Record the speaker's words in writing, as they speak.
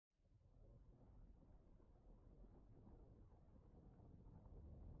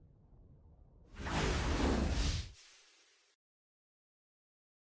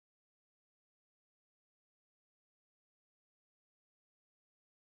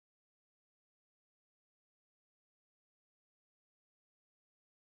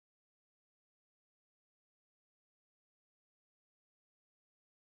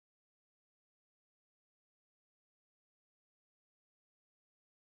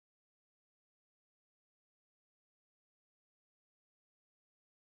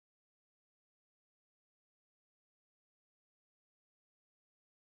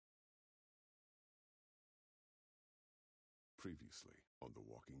Previously on The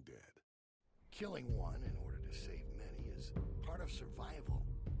Walking Dead. Killing one in order to save many is part of survival.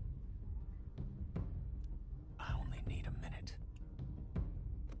 I only need a minute.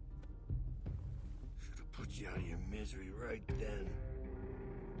 Should have put you out of your misery right then.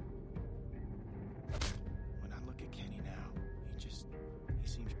 When I look at Kenny now, he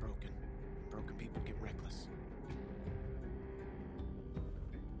seems broken. Broken people get reckless.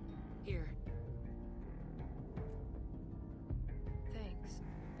 Here. Thanks.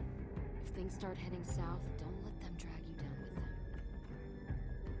 If things start heading south, don't let them drag you down with them.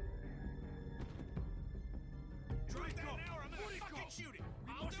 Drive that now or I'm gonna fucking shoot it!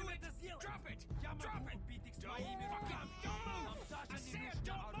 I'll do it! Drop it! Drop it! Don't move! I said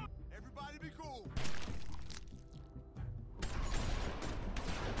don't move! Everybody be cool!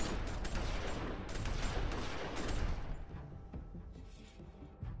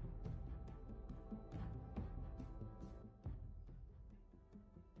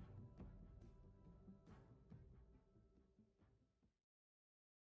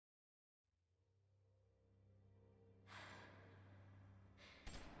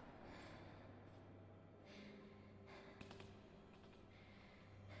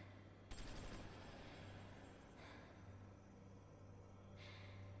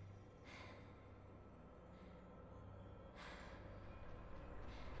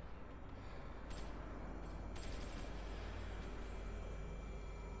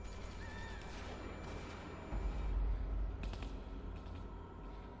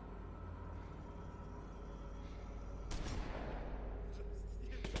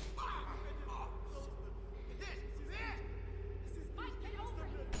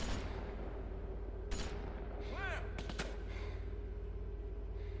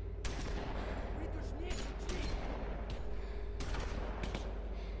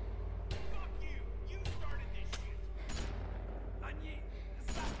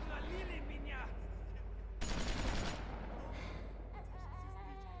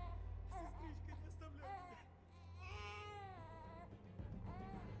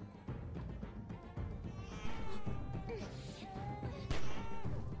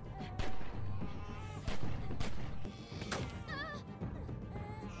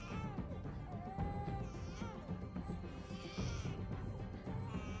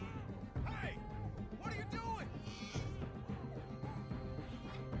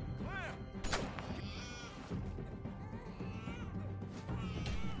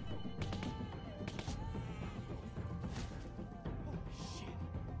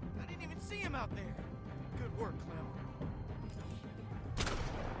 Out there. Good work, Clem.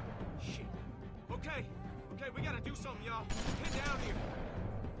 Shit. Okay, we gotta do something, y'all. Get down here.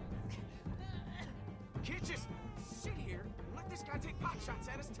 Can't just sit here and let this guy take pot shots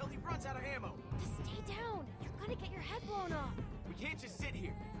at us until he runs out of ammo. Just stay down. You're gonna get your head blown off. We can't just sit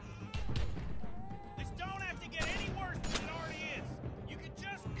here. This don't have to get any worse than it already is. You can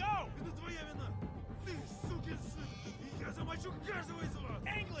just go. Это твоя вина. Ты, сукин сын. Я замочу каждого из вас.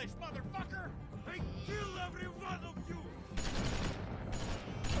 English, motherfucker. I kill every one of you.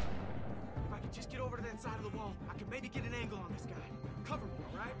 If I could just get over to that side of the wall, I could maybe get an angle on this guy. Cover me,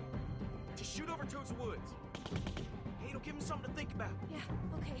 all right? Just shoot over towards the woods. Hey, it'll give him something to think about. Yeah,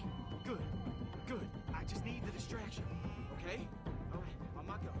 okay. Good. I just need the distraction. Okay? All right, on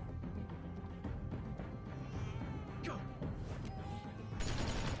my go. Go!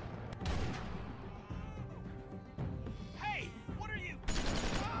 Hey! What are you?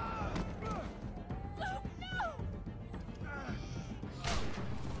 Luke, no!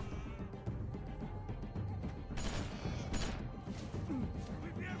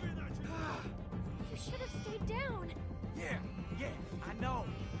 You should have stayed down. Yeah, I know.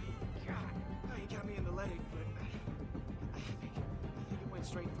 God, he got me in the leg, but I think it went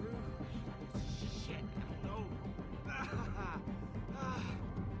straight through. Shit, I don't know.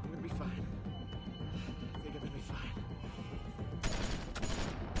 I'm gonna be fine. I think I'm gonna be fine.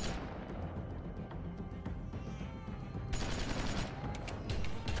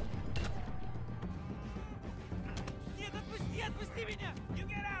 Отпусти меня! You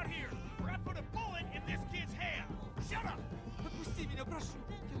get out here, or I put a bullet in this kid's hand. Shut up! Отпусти меня, прошу.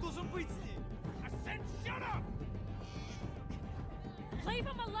 Я должен быть с ней. I said shut up! Leave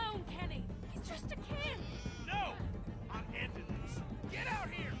him alone, Kenny. He's just a kid. No! I'm ending this. Get out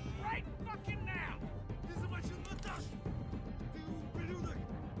here, right fucking now! Ты замочил Наташу. Ты ублюдок.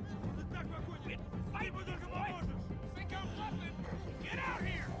 Это так похоже. Ты ему только поможешь. Think I'm bluffing? Get out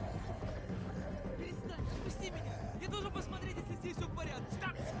here! Перестань, отпусти меня. Я должен посмотреть, если здесь все в порядке.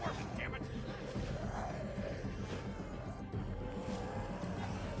 Stop squirming, damn it!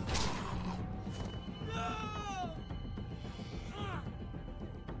 No!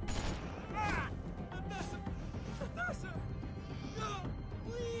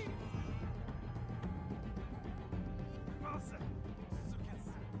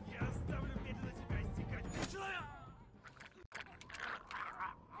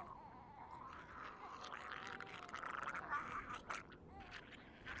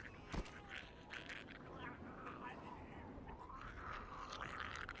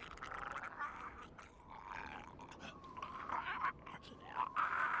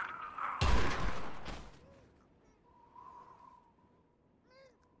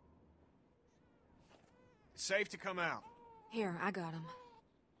 It's safe to come out. Here, I got him.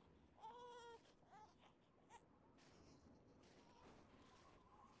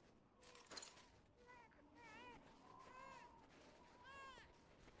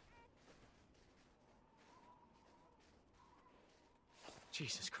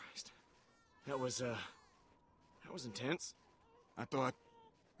 Jesus Christ. That was intense. Man, I thought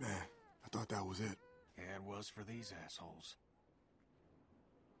that was it. Yeah, it was for these assholes.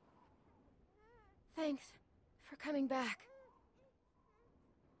 Thanks for coming back.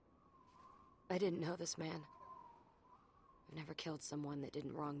 I didn't know this man. I've never killed someone that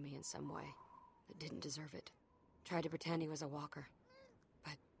didn't wrong me in some way, that didn't deserve it. Tried to pretend he was a walker.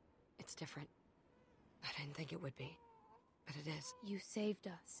 But it's different. I didn't think it would be. But it is. You saved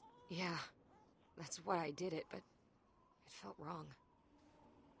us. Yeah, that's why I did it, but it felt wrong.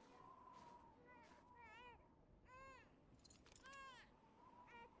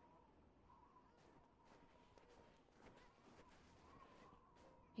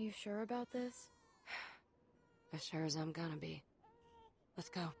 You sure about this? As sure as I'm gonna be. Let's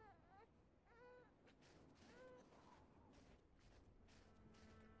go.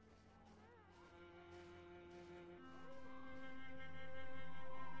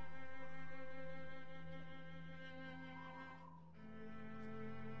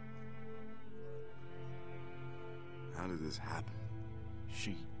 How did this happen?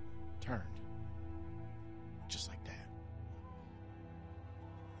 She turned. Just like that.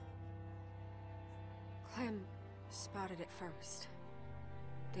 Clem spotted it first.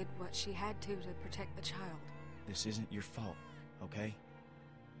 Did what she had to protect the child. This isn't your fault, okay?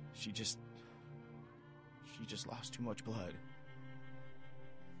 She just lost too much blood.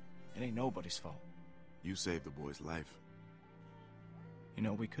 It ain't nobody's fault. You saved the boy's life. You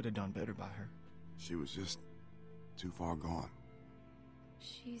know, we could have done better by her. She was just too far gone.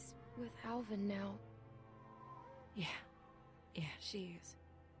 She's with Alvin now. Yeah, she is.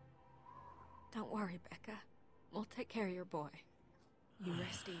 Don't worry, Becca. We'll take care of your boy. You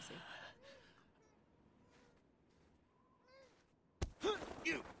rest easy.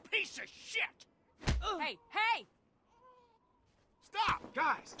 You piece of shit! Hey, hey! Stop!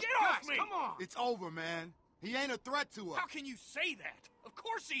 Guys, Get off me! Come on! It's over, man. He ain't a threat to us. How can you say that? Of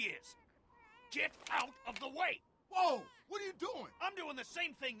course he is! Get out of the way! Whoa! What are you doing? I'm doing the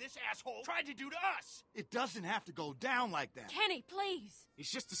same thing this asshole tried to do to us! It doesn't have to go down like that. Kenny, please! He's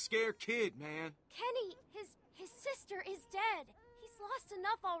just a scared kid, man. Kenny, his sister is dead. He's lost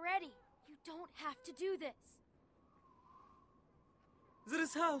enough already. You don't have to do this. There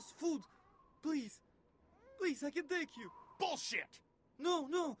is house, food. Please. Please, I can take you. Bullshit!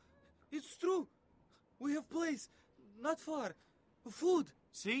 No, it's true. We have place, not far. Food.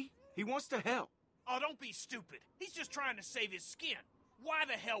 See? He wants to help. Oh, don't be stupid. He's just trying to save his skin. Why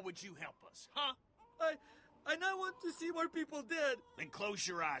the hell would you help us, huh? I now want to see more people dead. Then close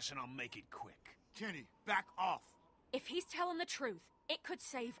your eyes and I'll make it quick. Kenny, back off. If he's telling the truth, it could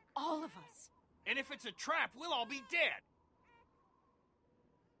save all of us. And if it's a trap, we'll all be dead.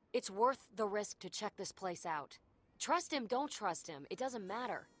 It's worth the risk to check this place out. Trust him, don't trust him, it doesn't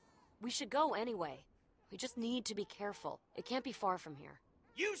matter. We should go anyway. We just need to be careful. It can't be far from here.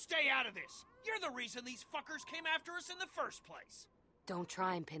 You stay out of this. You're the reason these fuckers came after us in the first place. Don't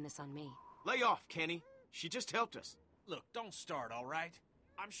try and pin this on me. Lay off, Kenny. She just helped us. Look, don't start, all right?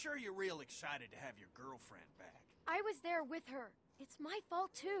 I'm sure you're real excited to have your girlfriend back. I was there with her. It's my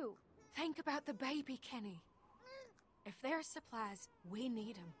fault, too. Think about the baby, Kenny. If there's supplies, we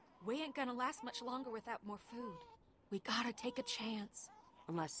need them. We ain't gonna last much longer without more food. We gotta take a chance.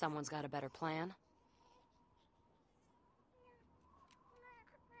 Unless someone's got a better plan.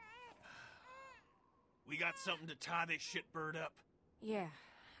 We got something to tie this shitbird up. Yeah,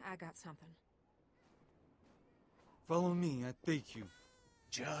 I got something. Follow me, I take you.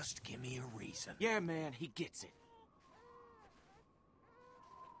 Just give me a reason. Yeah, man, he gets it.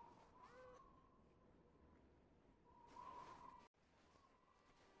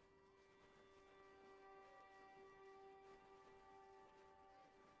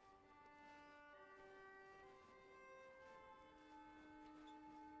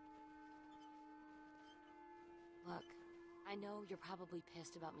 Look, I know you're probably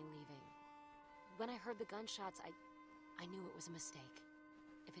pissed about me leaving. When I heard the gunshots, I knew it was a mistake.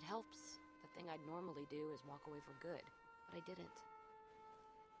 If it helps, the thing I'd normally do is walk away for good, but I didn't.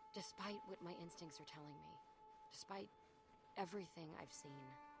 Despite what my instincts are telling me, despite everything I've seen.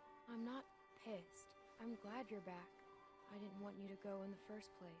 I'm not pissed. I'm glad you're back. I didn't want you to go in the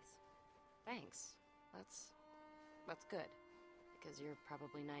first place. Thanks. That's good. Because you're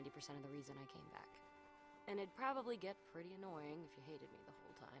probably 90% of the reason I came back. And it'd probably get pretty annoying if you hated me the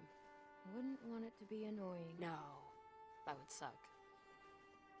whole time. Wouldn't want it to be annoying. No, that would suck.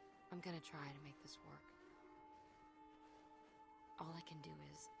 I'm gonna try to make this work. All I can do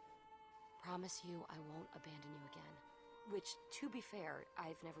is promise you I won't abandon you again. Which, to be fair,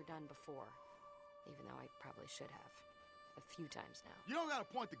 I've never done before. Even though I probably should have. A few times now. You don't gotta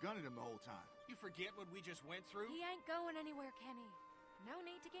point the gun at him the whole time. You forget what we just went through? He ain't going anywhere, Kenny. No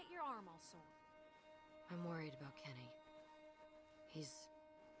need to get your arm all sore. I'm worried about Kenny. He's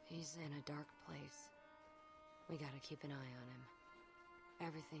in a dark place. We gotta keep an eye on him.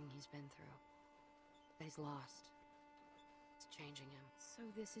 Everything he's been through. He's lost. It's changing him. So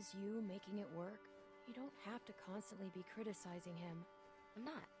this is you making it work? You don't have to constantly be criticizing him. I'm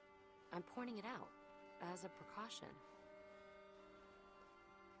not. I'm pointing it out. As a precaution.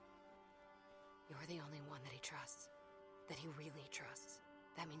 You're the only one that he trusts. That he really trusts.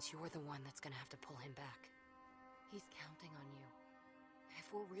 That means you're the one that's gonna have to pull him back. He's counting on you.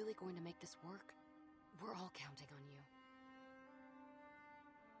 If we're really going to make this work, we're all counting on you.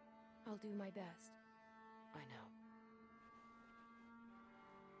 I'll do my best. I know.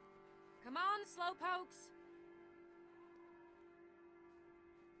 Come on, slowpokes!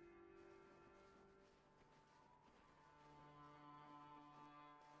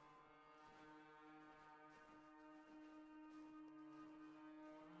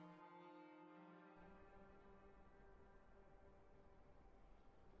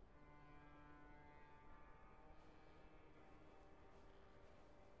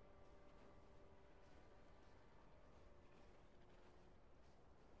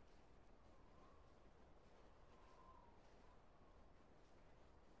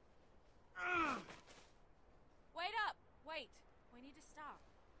 Wait up! Wait. We need to stop.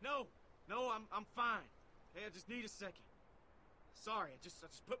 No, I'm fine. Hey, I just need a second. Sorry, I just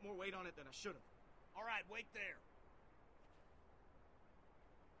put more weight on it than I should have. All right, wait there.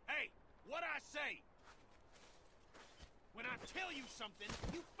 Hey, what I say? When I tell you something,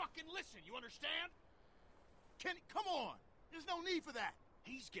 you fucking listen, you understand? Kenny, come on! There's no need for that!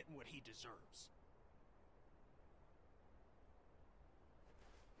 He's getting what he deserves.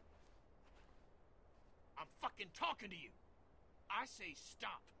 I'm fucking talking to you. I say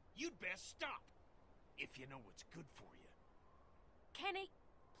stop. You'd best stop. If you know what's good for you. Kenny,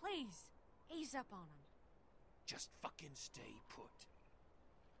 please, ease up on him. Just fucking stay put.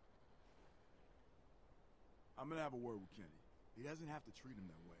 I'm gonna have a word with Kenny. He doesn't have to treat him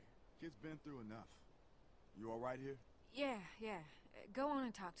that way. Kid's been through enough. You alright here? Yeah. Go on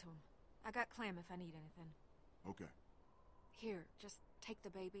and talk to him. I got Clem if I need anything. Okay. Here, just take the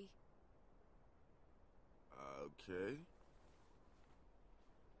baby. Okay.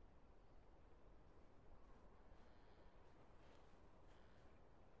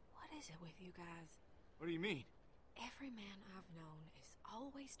 What is it with you guys? What do you mean? Every man I've known is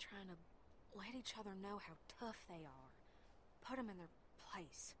always trying to let each other know how tough they are. Put them in their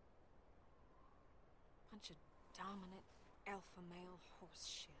place. Bunch of dominant alpha male horse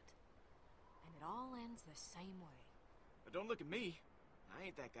shit. And it all ends the same way. But don't look at me. I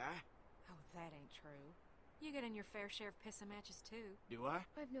ain't that guy. Oh, that ain't true. You get in your fair share of pissing matches, too. Do I?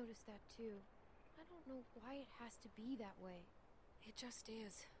 I've noticed that too. I don't know why it has to be that way. It just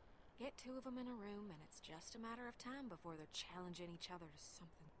is. Get two of them in a room, and it's just a matter of time before they're challenging each other to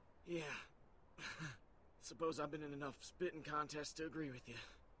something. Yeah. Suppose I've been in enough spitting contests to agree with you.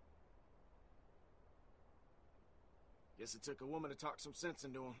 Guess it took a woman to talk some sense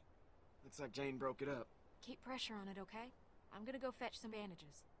into him. Looks like Jane broke it up. Keep pressure on it, okay? I'm gonna go fetch some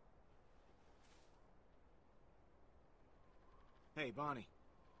bandages. Hey, Bonnie.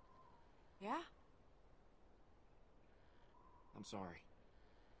 Yeah? I'm sorry.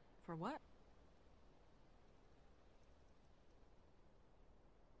 For what?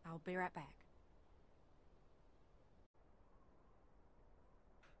 I'll be right back.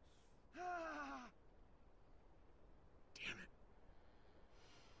 Damn it.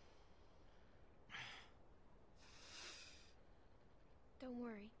 Don't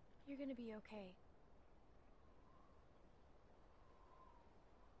worry. You're gonna be okay.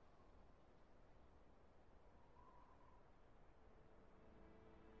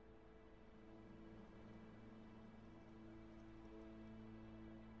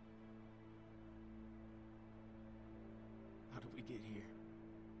 How did we get here?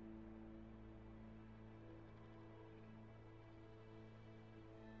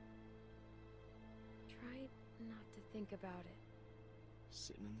 Try not to think about it.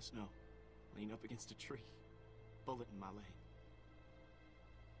 Sitting in the snow, lean up against a tree, bullet in my leg.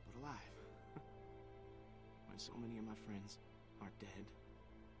 But alive. When so many of my friends are dead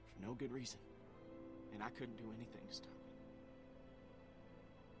for no good reason, and I couldn't do anything to stop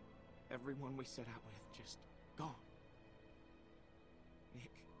it. Everyone we set out with, just gone.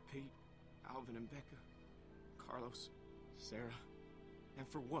 Nick, Pete, Alvin and Becca, Carlos, Sarah. And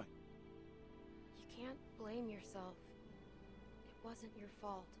for what? You can't blame yourself. It wasn't your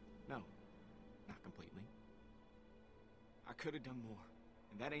fault. No, not completely. I could have done more,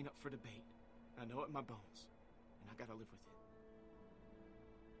 and that ain't up for debate. I know it in my bones, and I gotta live with it.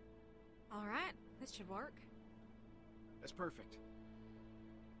 All right, this should work. That's perfect.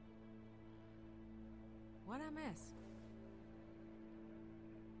 What'd I miss?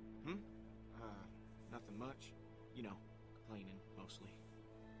 Nothing much. You know, complaining, mostly.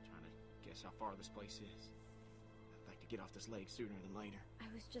 Trying to guess how far this place is. I'd like to get off this lake sooner than later.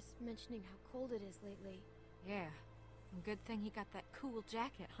 I was just mentioning how cold it is lately. Yeah, good thing he got that cool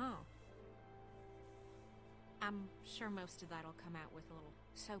jacket, huh? I'm sure most of that'll come out with a little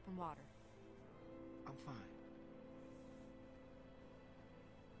soap and water. I'm fine.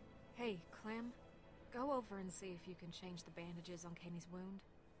 Hey, Clem, go over and see if you can change the bandages on Kenny's wound.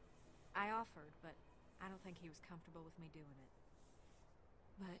 I offered, but I don't think he was comfortable with me doing it.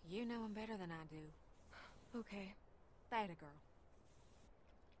 But you know him better than I do. Okay. That a girl.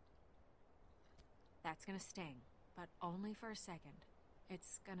 That's gonna sting, but only for a second.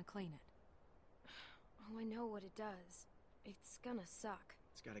 It's gonna clean it. Oh, I know what it does. It's gonna suck.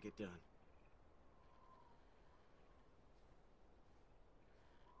 It's gotta get done.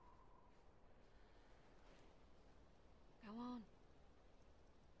 Go on.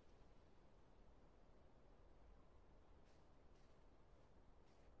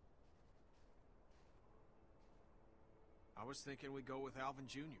 I was thinking we'd go with Alvin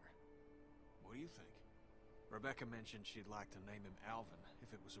Jr. What do you think? Rebecca mentioned she'd like to name him Alvin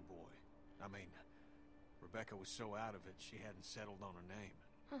if it was a boy. I mean, Rebecca was so out of it she hadn't settled on a name.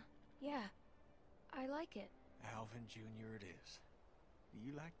 Huh, yeah. I like it. Alvin Jr. it is. Do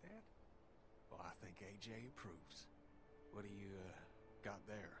you like that? Well, I think AJ approves. What do you, got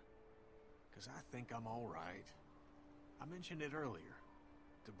there? 'Cause I think I'm all right. I mentioned it earlier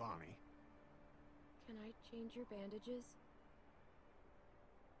to Bonnie. Can I change your bandages?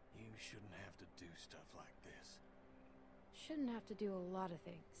 You shouldn't have to do stuff like this. Shouldn't have to do a lot of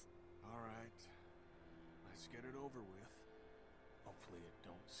things. All right. Let's get it over with. Hopefully it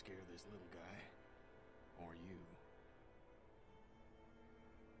don't scare this little guy. Or you.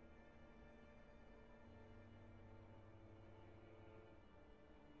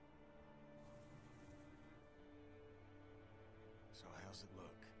 So how's it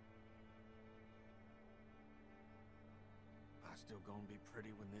look? I still gonna be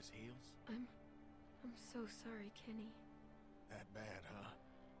pretty when this heals? I'm so sorry, Kenny. That bad, huh?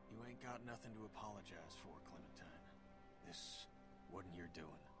 You ain't got nothing to apologize for, Clementine. This wasn't your doing.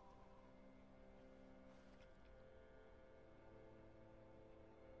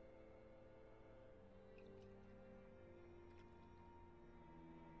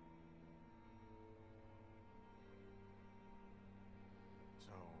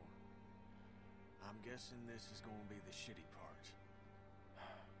 So, I'm guessing this is gonna be the shitty part.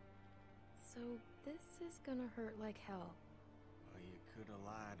 So this is gonna hurt like hell. Well, you could have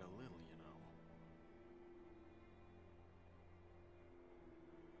lied a little, you know.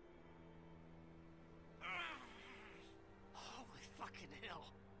 Holy fucking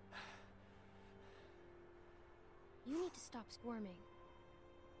hell. You need to stop squirming.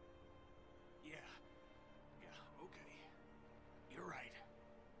 Yeah, okay. You're right.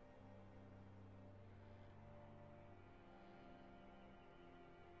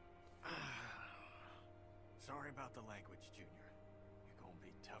 Sorry about the language, Junior. You're gonna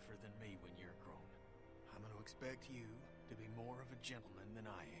be tougher than me when you're grown. I'm gonna expect you to be more of a gentleman than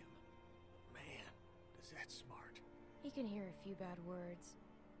I am. Man, does that smart. He can hear a few bad words.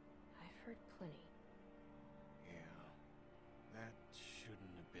 I've heard plenty. Yeah, that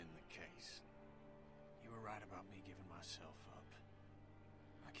shouldn't have been the case. You were right about me giving myself up.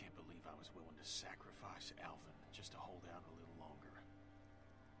 I can't believe I was willing to sacrifice Alvin just to hold out a little longer.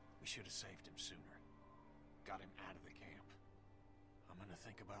 We should have saved him sooner. Got him out of the camp. I'm gonna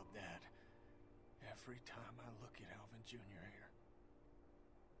think about that every time I look at Alvin Jr. here.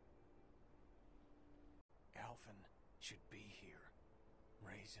 Alvin should be here,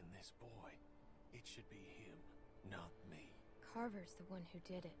 raising this boy. It should be him, not me. Carver's the one who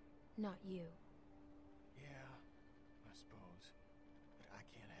did it, not you. Yeah, I suppose. But I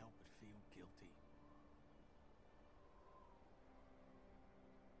can't help but feel guilty.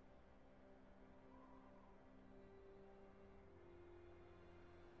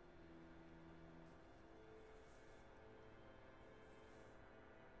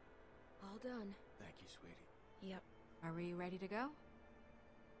 All done. Thank you, sweetie. Yep. Are we ready to go?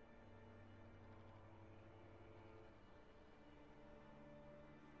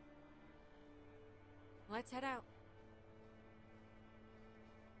 Let's head out.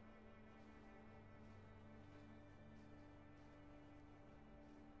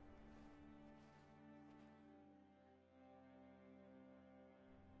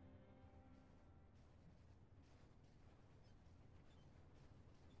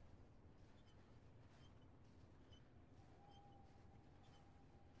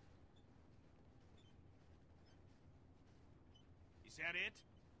 Is that it?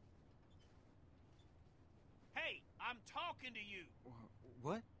 Hey, I'm talking to you!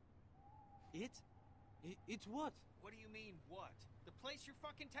 What? It's what? What do you mean, what? The place you're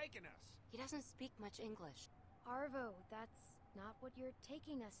fucking taking us. He doesn't speak much English. Arvo, that's not what you're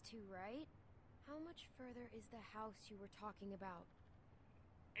taking us to, right? How much further is the house you were talking about?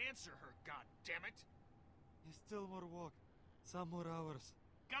 Answer her, goddammit! There's still more walk. Some more hours.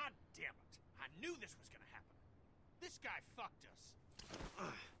 God damn it! I knew this was gonna happen. This guy fucked us.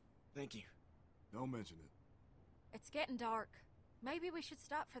 Thank you. Don't mention it. It's getting dark. Maybe we should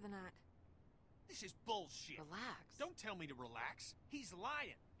stop for the night. This is bullshit. Relax. Don't tell me to relax. He's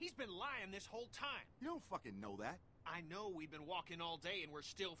lying. He's been lying this whole time. You don't fucking know that. I know we've been walking all day and we're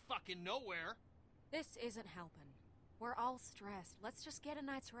still fucking nowhere. This isn't helping. We're all stressed. Let's just get a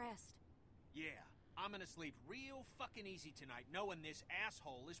night's rest. Yeah, I'm gonna sleep real fucking easy tonight knowing this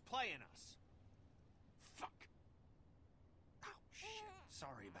asshole is playing us. Fuck. Oh, shit.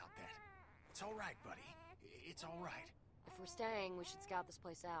 Sorry about that. It's all right, buddy. It's all right. If we're staying, we should scout this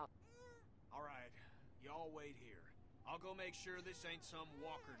place out. All right, y'all wait here. I'll go make sure this ain't some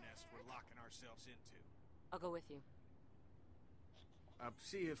walker nest we're locking ourselves into. I'll go with you.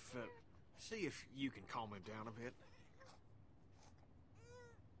 See if you can calm him down a bit.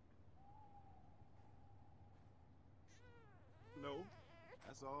 No,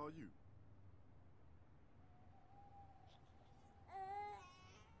 that's all you.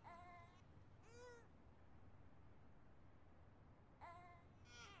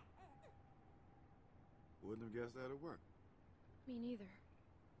 Wouldn't have guessed that'd work. Me neither.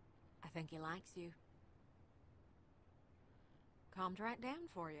 I think he likes you. Calmed right down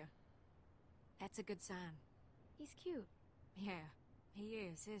for you. That's a good sign. He's cute. Yeah, he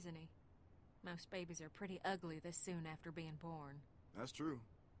is, isn't he? Most babies are pretty ugly this soon after being born. That's true.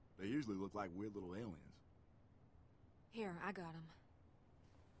 They usually look like weird little aliens. Here, I got him.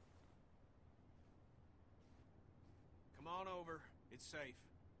 Come on over. It's safe.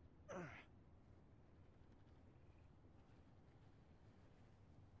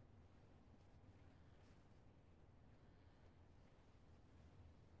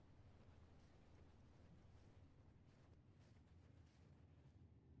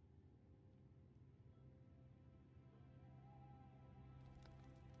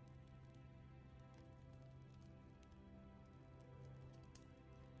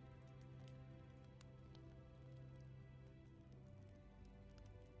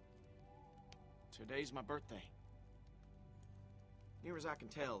 Today's my birthday. Near as I can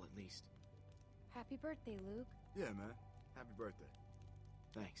tell, at least. Happy birthday, Luke. Yeah, man. Happy birthday.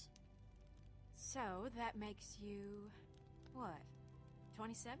 Thanks. So, that makes you... what?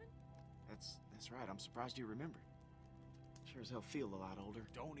 27? That's right. I'm surprised you remembered. Sure as hell feel a lot older.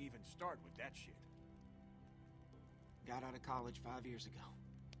 Don't even start with that shit. Got out of college 5 years ago.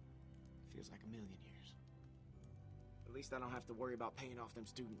 Feels like a million years. At least I don't have to worry about paying off them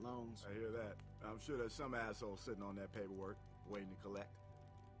student loans. I hear that. I'm sure there's some asshole sitting on that paperwork, waiting to collect.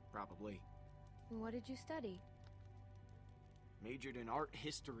 Probably. What did you study? Majored in art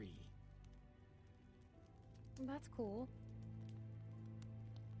history. That's cool.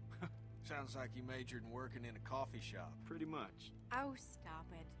 Sounds like you majored in working in a coffee shop. Pretty much. Oh, stop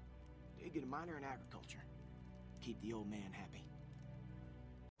it. Did get a minor in agriculture. Keep the old man happy.